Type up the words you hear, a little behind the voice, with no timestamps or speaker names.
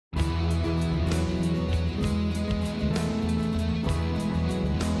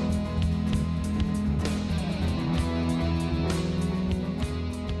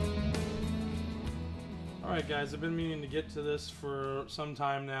Alright guys, I've been meaning to get to this for some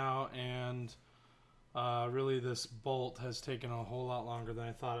time now, and really this bolt has taken a whole lot longer than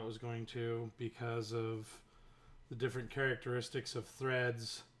I thought it was going to because of the different characteristics of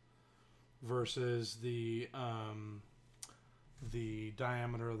threads versus the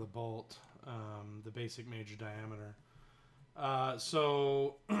diameter of the bolt, the basic major diameter.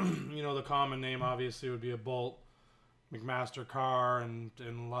 So you know, the common name obviously would be a bolt. McMaster car and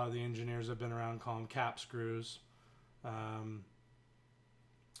a lot of the engineers have been around call them cap screws.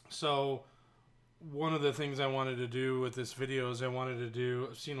 So one of the things I wanted to do with this video is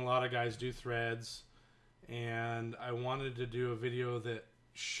I've seen a lot of guys do threads, and I wanted to do a video that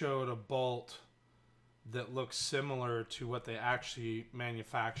showed a bolt that looks similar to what they actually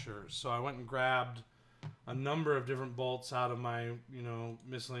manufacture. So I went and grabbed a number of different bolts out of my, you know,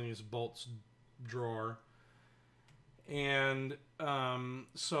 miscellaneous bolts drawer. And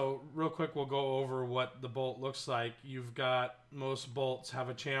so real quick, we'll go over what the bolt looks like. You've got, most bolts have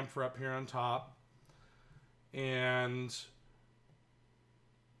a chamfer up here on top, and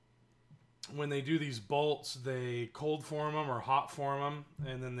when they do these bolts, they cold form them or hot form them,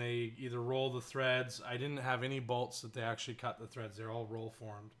 and then they either roll the threads. I didn't have any bolts that they actually cut the threads. They're all roll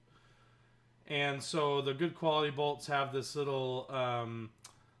formed. And so the good quality bolts have this little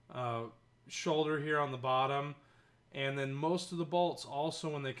shoulder here on the bottom. And then most of the bolts also,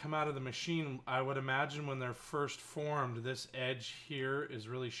 when they come out of the machine, I would imagine when they're first formed, this edge here is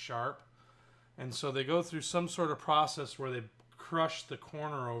really sharp. And so they go through some sort of process where they crush the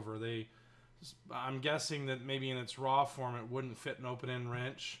corner over. I'm guessing that maybe in its raw form it wouldn't fit an open-end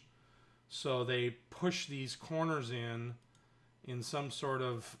wrench. So they push these corners in some sort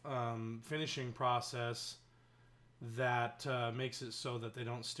of finishing process that makes it so that they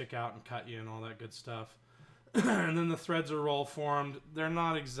don't stick out and cut you and all that good stuff. And then the threads are roll formed. They're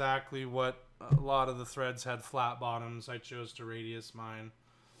not exactly what a lot of the threads had flat bottoms. I chose to radius mine.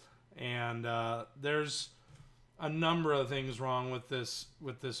 And there's a number of things wrong with this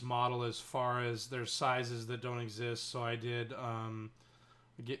model as far as there's sizes that don't exist. So I did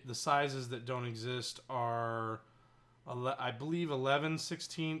the sizes that don't exist are I believe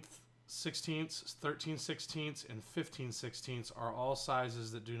 11/16, 13/16, and 15/16 are all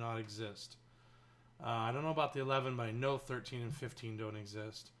sizes that do not exist. I don't know about the 11, but I know 13 and 15 don't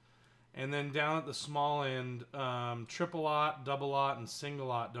exist. And then down at the small end, triple aught, double aught, and single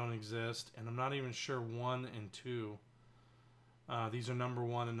aught don't exist. And I'm not even sure 1 and 2. These are number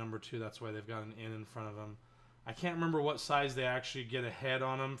 1 and number 2. That's why they've got an N in front of them. I can't remember what size they actually get a head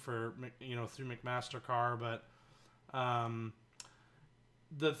on them for, you know, through McMaster car. But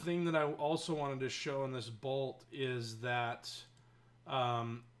the thing that I also wanted to show in this bolt is that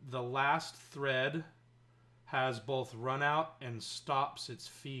the last thread has both run out and stops its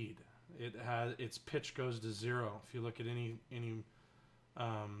feed. Its pitch goes to 0. If you look at any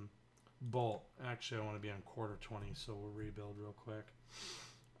bolt, actually I want to be on quarter 20, so we'll rebuild real quick.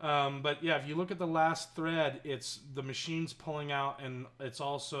 But yeah, if you look at the last thread, the machine's pulling out, and it's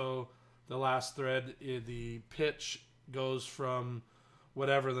also the last thread. The pitch goes from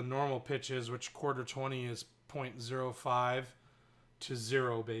whatever the normal pitch is, which quarter 20 is 0.05. to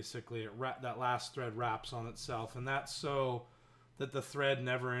 0, basically. That last thread wraps on itself, and that's so that the thread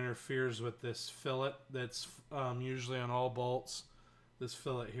never interferes with this fillet that's usually on all bolts. This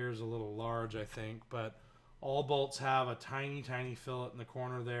fillet here is a little large, I think, but all bolts have a tiny fillet in the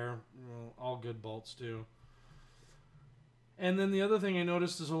corner there. Well, all good bolts do. And then the other thing I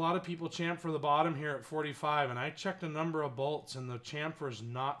noticed is a lot of people chamfer the bottom here at 45, and I checked a number of bolts, and the chamfer is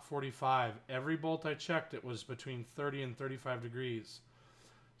not 45. Every bolt I checked, it was between 30 and 35 degrees.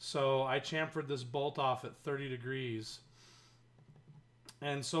 So I chamfered this bolt off at 30 degrees.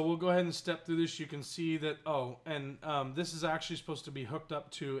 And so we'll go ahead and step through this. You can see that, this is actually supposed to be hooked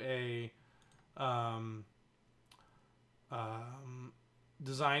up to a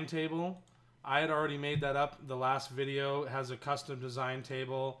design table. I had already made that up. The last video has a custom design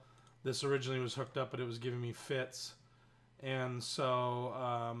table. This originally was hooked up, but it was giving me fits. And so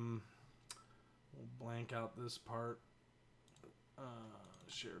we'll blank out this part.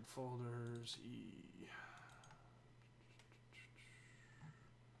 Shared folders, E.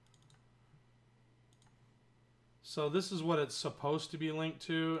 So this is what it's supposed to be linked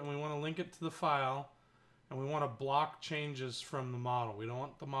to, and we want to link it to the file. And we want to block changes from the model. We don't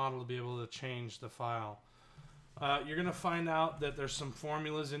want the model to be able to change the file. You're going to find out that there's some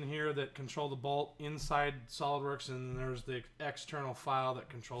formulas in here that control the bolt inside Solidworks, and there's the external file that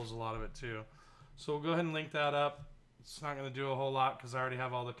controls a lot of it too. So we'll go ahead and link that up. It's not going to do a whole lot because I already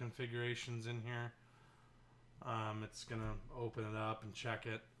have all the configurations in here. It's going to open it up and check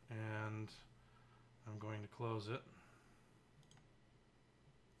it, and I'm going to close it.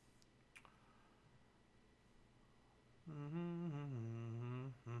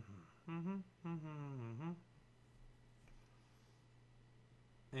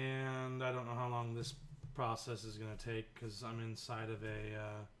 And I don't know how long this process is going to take because I'm inside of a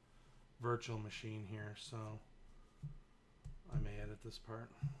virtual machine here, so I may edit this part.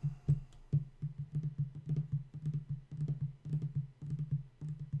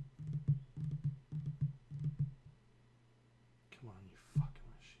 Come on, you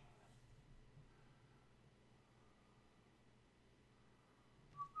fucking machine.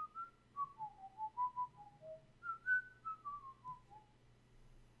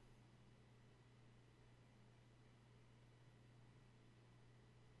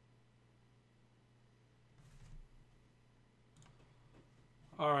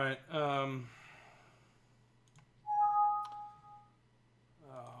 All right. Oh,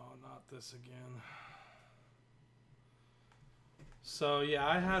 not this again. So yeah,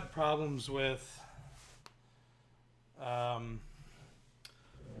 I had problems with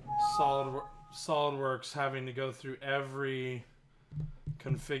Solidworks having to go through every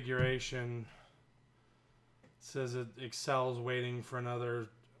configuration. It says that Excel's waiting for another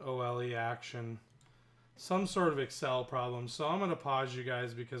OLE action. Some sort of Excel problem. So I'm going to pause you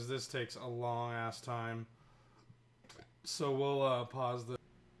guys because this takes a long ass time. So we'll pause this.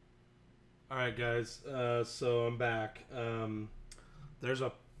 Alright guys, so I'm back. There's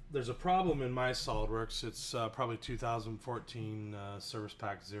a problem in my SolidWorks. It's probably 2014 Service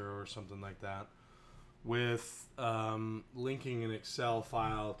Pack 0 or something like that, with linking an Excel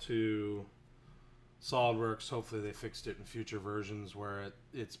file to SolidWorks. Hopefully they fixed it in future versions, where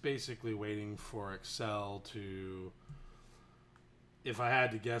it's basically waiting for Excel to, if I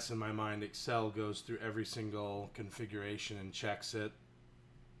had to guess in my mind, Excel goes through every single configuration and checks it,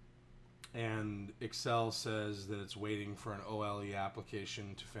 and Excel says that it's waiting for an OLE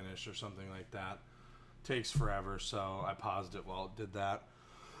application to finish or something like that. Takes forever, so I paused it while it did that.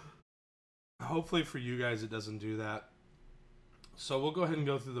 Hopefully for you guys it doesn't do that. So we'll go ahead and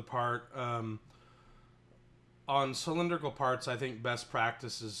go through the part. On cylindrical parts, I think best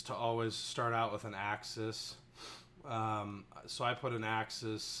practice is to always start out with an axis. So I put an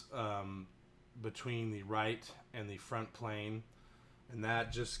axis between the right and the front plane, and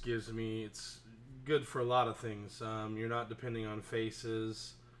that just gives me, it's good for a lot of things. You're not depending on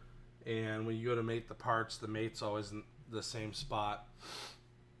faces, and when you go to mate the parts, the mate's always in the same spot.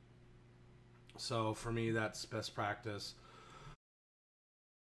 So for me, that's best practice.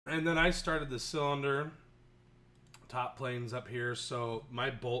 And then I started the cylinder. Top plane's up here, so my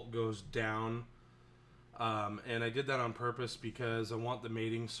bolt goes down. And I did that on purpose because I want the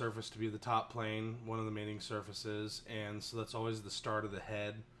mating surface to be the top plane, one of the mating surfaces, and so that's always the start of the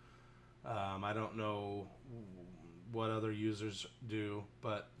head. I don't know what other users do,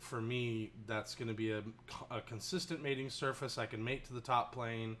 but for me, that's going to be a consistent mating surface. I can mate to the top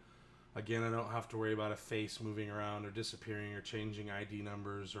plane. Again, I don't have to worry about a face moving around or disappearing or changing ID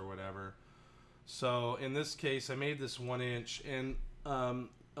numbers or whatever. So in this case, I made this 1 inch, and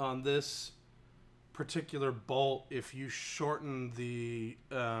on this particular bolt, if you shorten the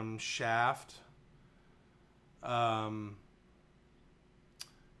shaft, you're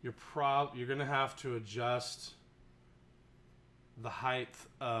gonna have to adjust the height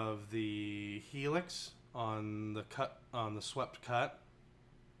of the helix on the swept cut.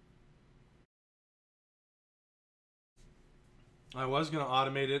 I was going to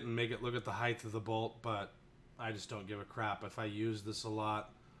automate it and make it look at the height of the bolt, but I just don't give a crap. If I use this a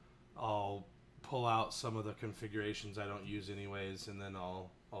lot, I'll pull out some of the configurations I don't use anyways, and then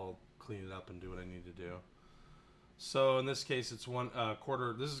I'll clean it up and do what I need to do. So in this case, it's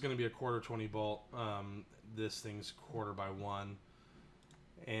quarter. This is going to be a quarter 20 bolt. This thing's 1/4x1.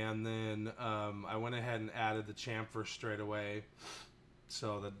 And then I went ahead and added the chamfer straight away,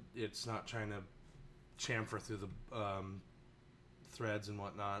 so that it's not trying to chamfer through the threads and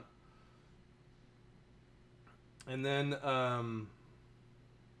whatnot. And then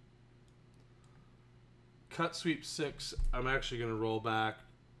cut sweep 6, I'm actually going to roll back.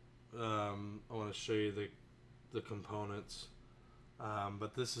 I want to show you the components,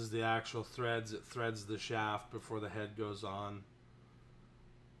 but this is the actual threads. It threads the shaft before the head goes on,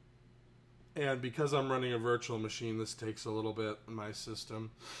 and because I'm running a virtual machine, this takes a little bit in my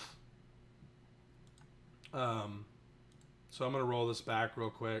system. So I'm going to roll this back real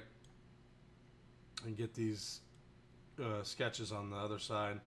quick and get these sketches on the other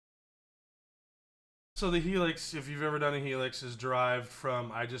side. So the helix, if you've ever done a helix, is derived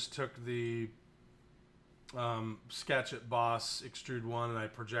from, I just took the sketch at boss extrude 1, and I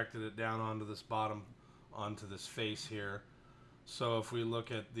projected it down onto this bottom, onto this face here. So if we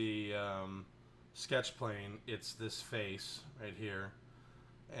look at the sketch plane, it's this face right here,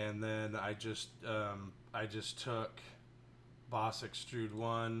 and then I just took boss extrude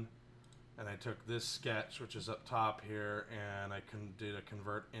 1, and I took this sketch, which is up top here, and I did a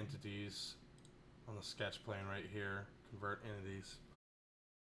convert entities on the sketch plane right here, convert entities.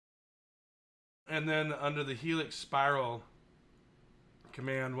 And then under the helix spiral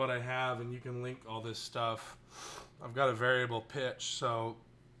command, what I have, and you can link all this stuff, I've got a variable pitch. So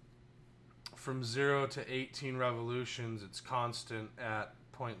from 0 to 18 revolutions, it's constant at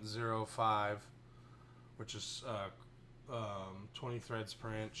 0.05, which is 20 threads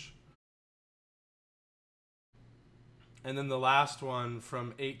per inch. And then the last one,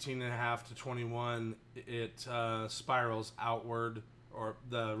 from 18.5 to 21, it spirals outward, or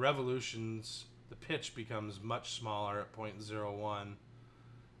the revolutions, the pitch becomes much smaller at 0.01,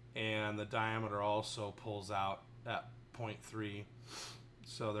 and the diameter also pulls out at 0.3.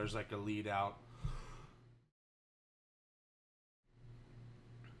 So there's like a lead out.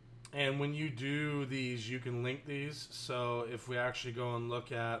 And when you do these, you can link these. So if we actually go and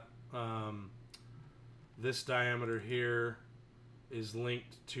look at this diameter here is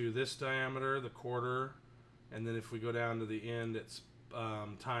linked to this diameter, the quarter, and then if we go down to the end, it's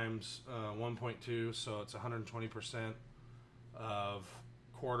times 1.2, so it's 120% of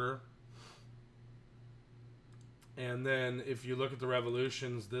quarter. And then if you look at the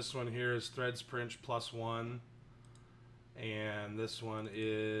revolutions, this one here is threads per inch plus 1, and this one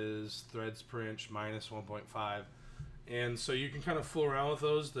is threads per inch minus 1.5. And so you can kind of fool around with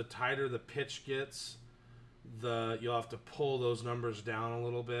those. The tighter the pitch gets, you'll have to pull those numbers down a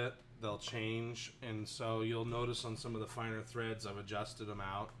little bit. They'll change, and so you'll notice on some of the finer threads I've adjusted them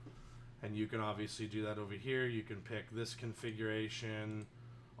out, and you can obviously do that over here. You can pick this configuration,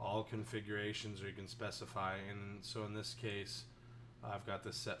 all configurations, or you can specify. And so in this case, I've got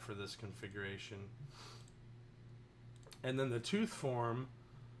this set for this configuration. And then the tooth form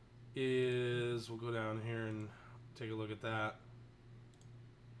is, we'll go down here and take a look at that.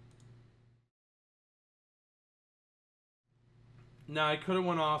 Now I could have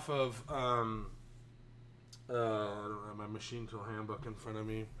went off of I don't have my machine tool handbook in front of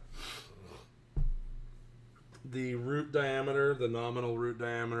me. The root diameter, the nominal root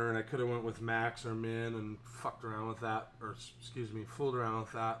diameter, and I could have went with max or min and fucked around with that, or excuse me, fooled around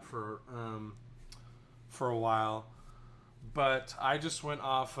with that for a while. But I just went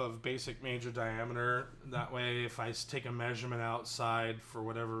off of basic major diameter. That way, if I take a measurement outside for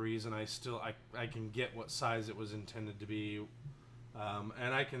whatever reason, I can get what size it was intended to be.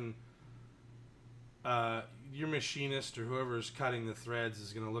 And I can, your machinist or whoever is cutting the threads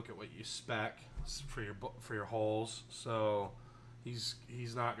is going to look at what you spec for your holes. So he's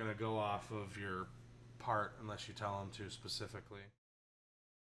not going to go off of your part unless you tell him to specifically.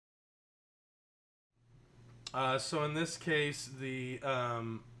 So in this case, the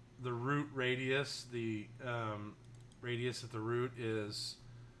root radius, the radius at the root is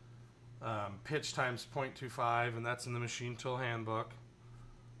pitch times 0.25, and that's in the machine tool handbook.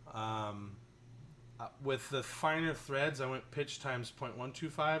 With the finer threads, I went pitch times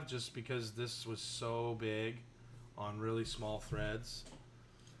 0.125 just because this was so big on really small threads.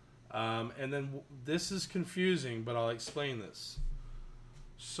 And then this is confusing, but I'll explain this.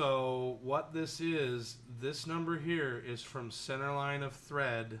 So what this number here is from center line of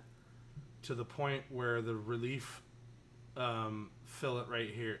thread to the point where the relief fillet right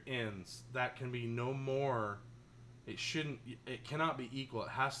here ends. That can be no more. It cannot be equal. It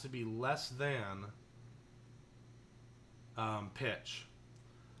has to be less than pitch.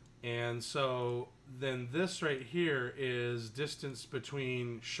 And so then this right here is distance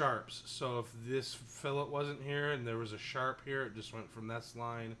between sharps. So if this fillet wasn't here and there was a sharp here, it just went from this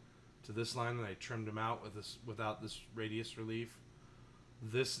line to this line, and I trimmed them out without this radius relief.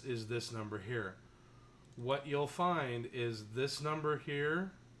 This is this number here. What you'll find is this number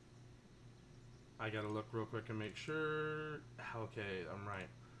here. I gotta look real quick and make sure. Okay, I'm right.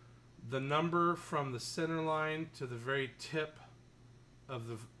 The number from the center line to the very tip of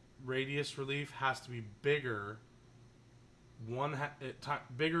the radius relief has to be bigger,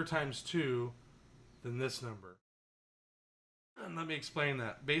 bigger times 2 than this number. And let me explain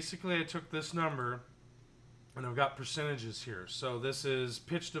that. Basically, I took this number and I've got percentages here. So this is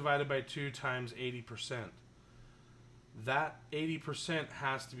pitch divided by 2 times 80%. That 80%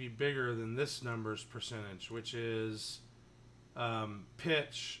 has to be bigger than this number's percentage, which is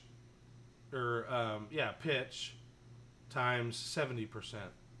pitch, or pitch times 70%.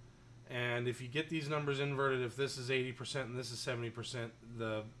 And if you get these numbers inverted, if this is 80% and this is 70%,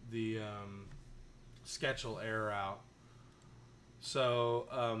 the sketch will error out.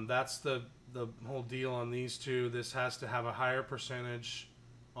 So that's the whole deal on these two. This has to have a higher percentage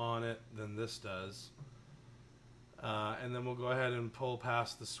on it than this does. And then we'll go ahead and pull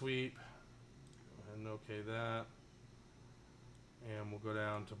past the sweep. Go ahead and OK that. And we'll go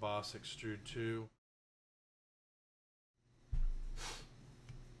down to Boss Extrude 2.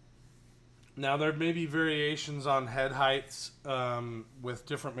 Now there may be variations on head heights with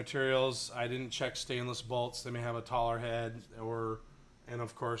different materials. I didn't check stainless bolts. They may have a taller head, and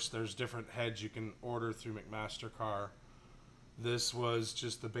of course there's different heads you can order through McMaster-Carr. This was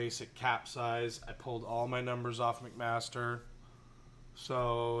just the basic cap size. I pulled all my numbers off McMaster.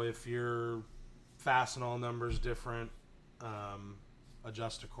 So if your fastenal number's different,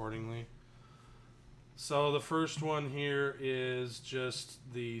 adjust accordingly. So the first one here is just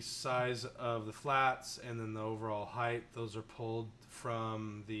the size of the flats and then the overall height. Those are pulled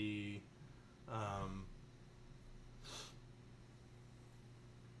from the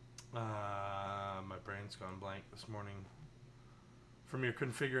my brain's gone blank this morning. From your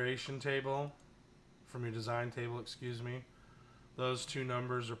configuration table, from your design table, excuse me. Those two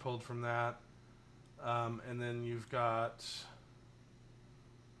numbers are pulled from that. And then you've got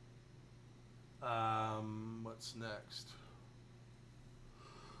what's next?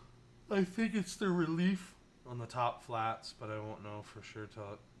 I think it's the relief on the top flats, but I won't know for sure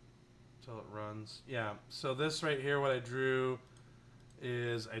till it runs. Yeah, so this right here, what I drew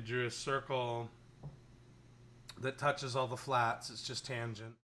is I drew a circle that touches all the flats. It's just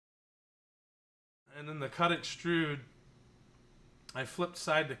tangent. And then the cut extrude, I flipped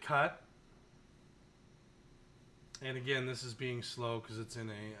side to cut. And again, this is being slow because it's in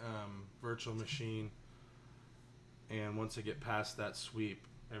a virtual machine. And once I get past that sweep,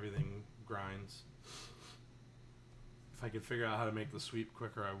 everything grinds. If I could figure out how to make the sweep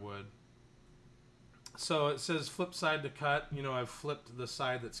quicker, I would. So it says flip side to cut. You know, I've flipped the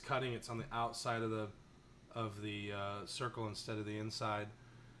side that's cutting. It's on the outside of the circle instead of the inside.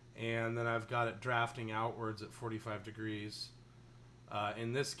 And then I've got it drafting outwards at 45 degrees.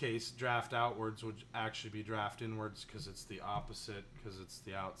 In this case, draft outwards would actually be draft inwards because it's the opposite, because it's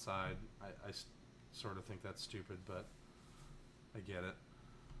the outside. I sort of think that's stupid, but I get it.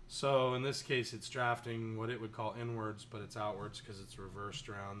 So in this case, it's drafting what it would call inwards, but it's outwards because it's reversed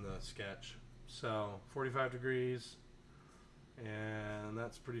around the sketch. So 45 degrees, and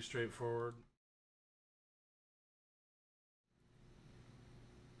that's pretty straightforward.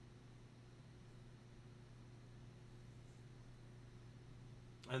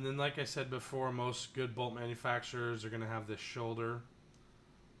 And then, like I said before, most good bolt manufacturers are going to have this shoulder,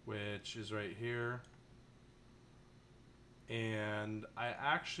 which is right here. And I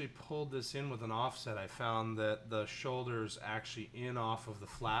actually pulled this in with an offset. I found that the shoulder's actually in off of the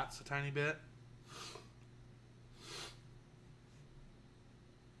flats a tiny bit.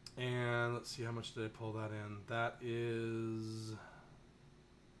 And let's see, how much did I pull that in? That is...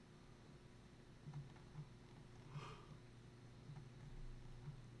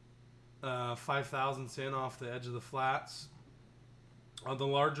 5 thousandths in off the edge of the flats. On the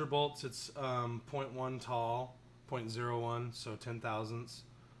larger bolts, it's 0.1 tall, 0.01, so 10 thousandths.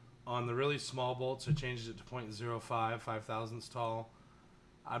 On the really small bolts, it changes it to 0.05, 5 thousandths tall.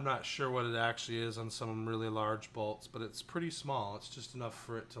 I'm not sure what it actually is on some really large bolts, but it's pretty small. It's just enough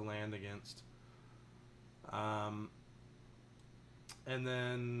for it to land against. And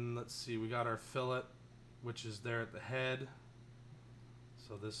then, let's see, we got our fillet, which is there at the head.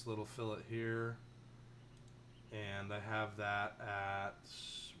 So this little fillet here, and I have that at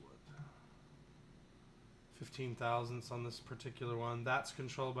what, 15 thousandths on this particular one. That's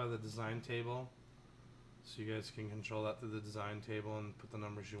controlled by the design table, so you guys can control that through the design table and put the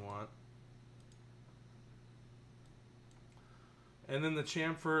numbers you want. And then the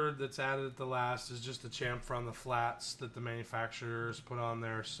chamfer that's added at the last is just a chamfer on the flats that the manufacturers put on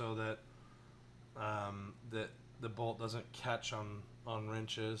there so that that the bolt doesn't catch on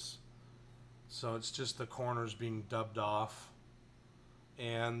wrenches. So it's just the corners being dubbed off.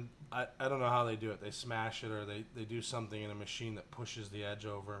 And I don't know how they do it. They smash it, or they do something in a machine that pushes the edge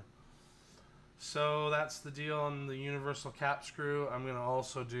over. So that's the deal on the universal cap screw. I'm going to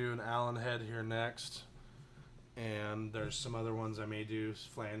also do an Allen head here next. And there's some other ones I may do,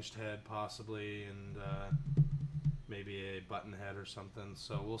 flanged head possibly, and maybe a button head or something.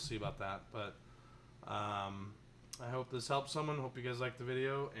 So we'll see about that. But I hope this helps someone. Hope you guys liked the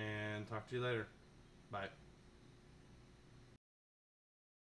video, and talk to you later. Bye.